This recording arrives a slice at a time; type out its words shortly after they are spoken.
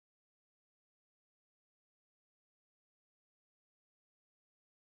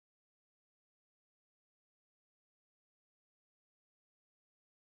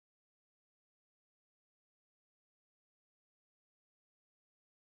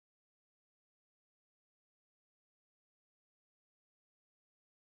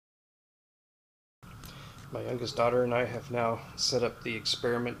My youngest daughter and I have now set up the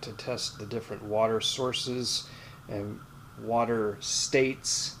experiment to test the different water sources and water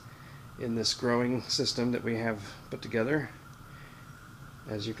states in this growing system that we have put together.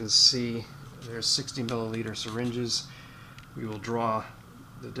 As you can see, there's 60 milliliter syringes. We will draw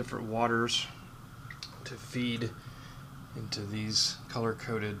the different waters to feed into these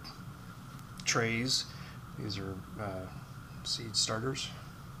color-coded trays. These are seed starters.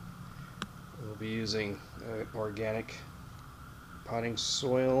 We'll be using organic potting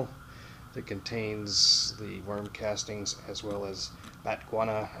soil that contains the worm castings as well as bat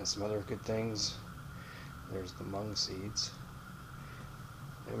guana and some other good things. There's the mung seeds.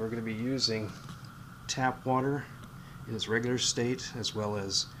 And we're going to be using tap water in its regular state as well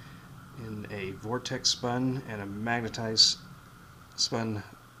as in a vortex spun and a magnetized spun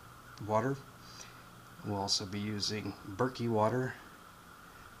water. We'll also be using Berkey water,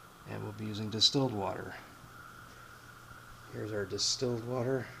 and we'll be using distilled water. Here's our distilled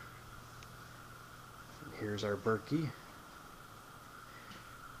water. Here's our Berkey.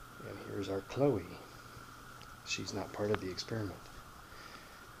 And here's our Chloe. She's not part of the experiment.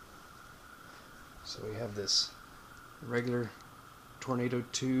 So we have this regular tornado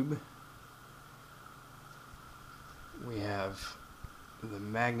tube. We have the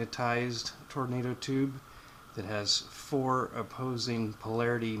magnetized tornado tube that has 4 opposing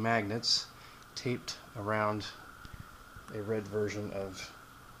polarity magnets taped around a red version of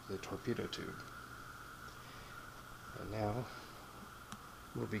the torpedo tube. And now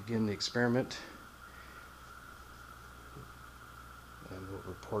we'll begin the experiment and we'll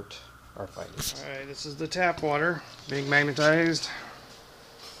report our findings. Alright, this is the tap water being magnetized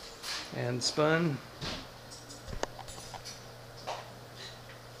and spun.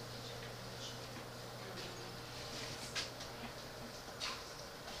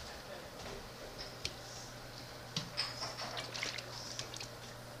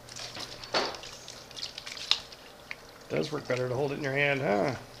 It does work better to hold it in your hand,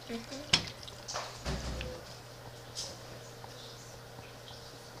 huh?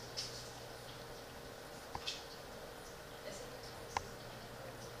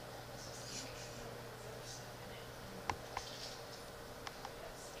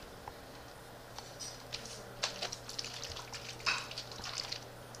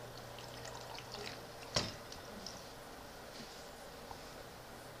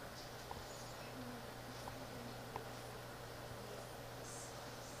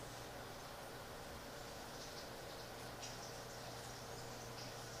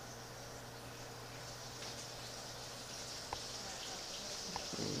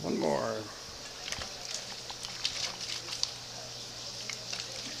 One more.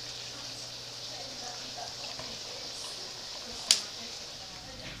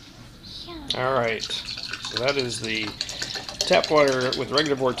 All right, so that is the tap water with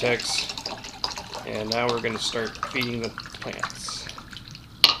regular vortex, and now we're going to start feeding the plants.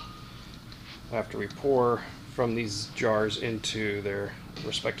 After we pour from these jars into their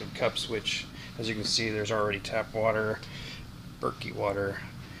respective cups, which, as you can see, there's already tap water, Berkey water,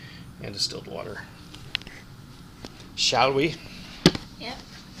 and distilled water. Shall we? Yep.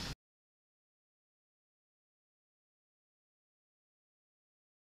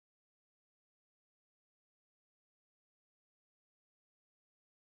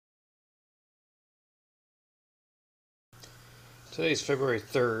 Today's February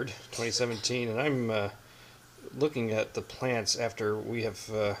 3rd, 2017, and I'm looking at the plants after we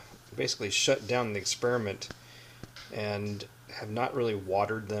have basically shut down the experiment and have not really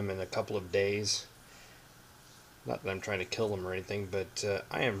watered them in a couple of days. Not that I'm trying to kill them or anything, but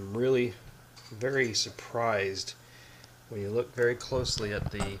I am really very surprised when you look very closely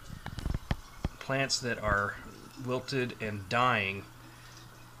at the plants that are wilted and dying.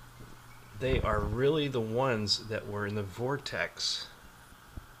 They are really the ones that were in the vortex,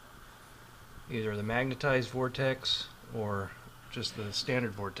 either the magnetized vortex or just the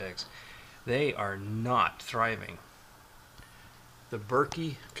standard vortex. They are not thriving. The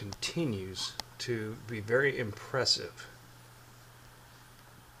Berkey continues to be very impressive.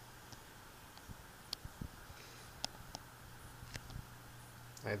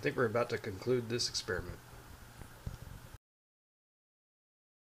 I think we're about to conclude this experiment.